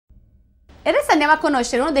E adesso andiamo a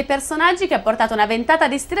conoscere uno dei personaggi che ha portato una ventata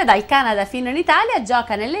di stile dal Canada fino in Italia,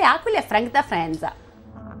 gioca nelle Aquile Friuli da Frenza.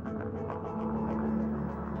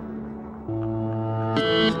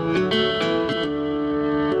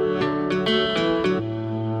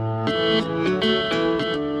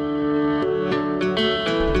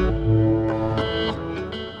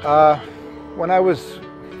 When I was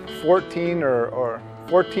 14 or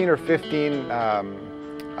 15,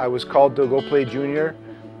 I was called to go play junior.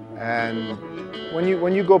 And when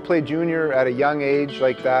you go play junior at a young age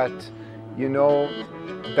like that, you know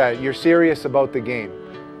that you're serious about the game.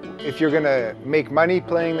 If you're gonna make money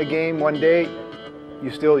playing the game one day,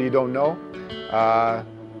 you don't know.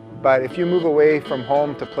 But if you move away from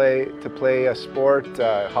home to play a sport,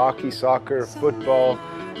 hockey, soccer, football,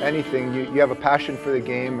 anything, you have a passion for the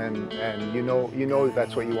game, and you know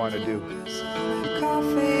that's what you want to do.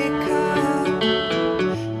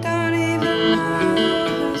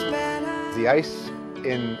 The ice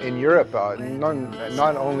in Europe,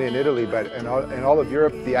 not only in Italy, but in all of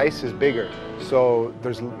Europe, the ice is bigger. So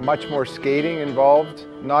there's much more skating involved,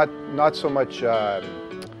 not so much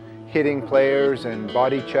hitting players and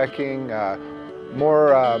body checking.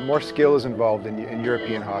 More skill is involved in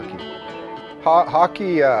European hockey.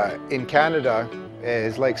 Hockey in Canada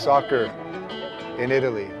is like soccer in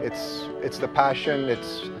Italy. It's the passion.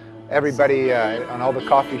 It's everybody on all the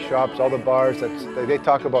coffee shops, all the bars. They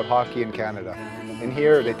talk about hockey in Canada. In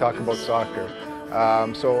here, they talk about soccer.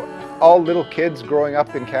 So all little kids growing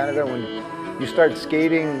up in Canada, when you start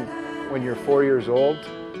skating when you're 4 years old,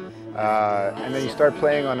 and then you start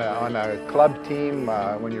playing on a club team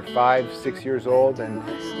when you're 5, 6 years old, and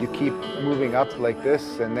you keep moving up like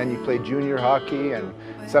this, and then you play junior hockey, and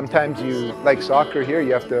sometimes you, like soccer here,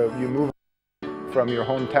 you move from your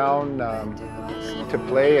hometown to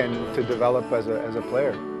play and to develop as a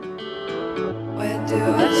player.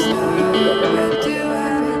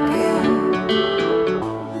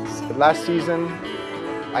 Last season,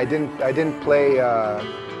 I didn't play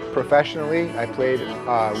professionally. I played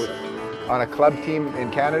on a club team in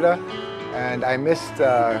Canada, and I missed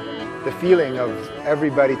the feeling of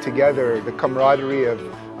everybody together, the camaraderie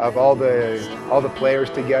of all the players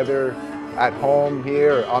together at home,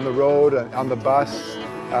 here, on the road, on the bus.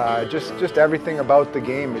 Just everything about the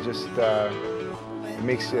game. It just it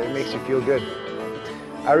makes you feel good.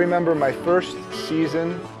 I remember my first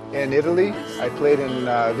season in Italy. I played in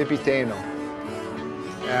Vipiteno,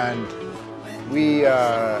 and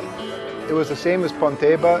it was the same as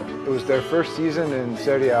Ponteba. It was their first season in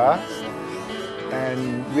Serie A,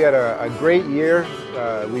 and we had a great year.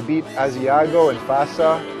 We beat Asiago and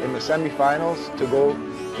Fassa in the semifinals to go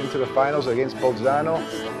into the finals against Bolzano.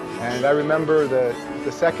 And I remember the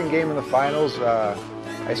second game in the finals,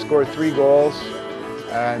 I scored 3 goals,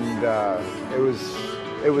 and it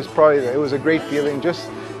was a great feeling just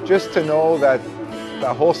to know that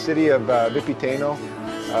the whole city of Vipiteno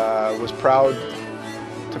was proud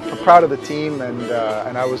of the team, and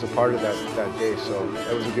I was a part of that day, so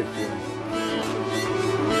it was a good feeling.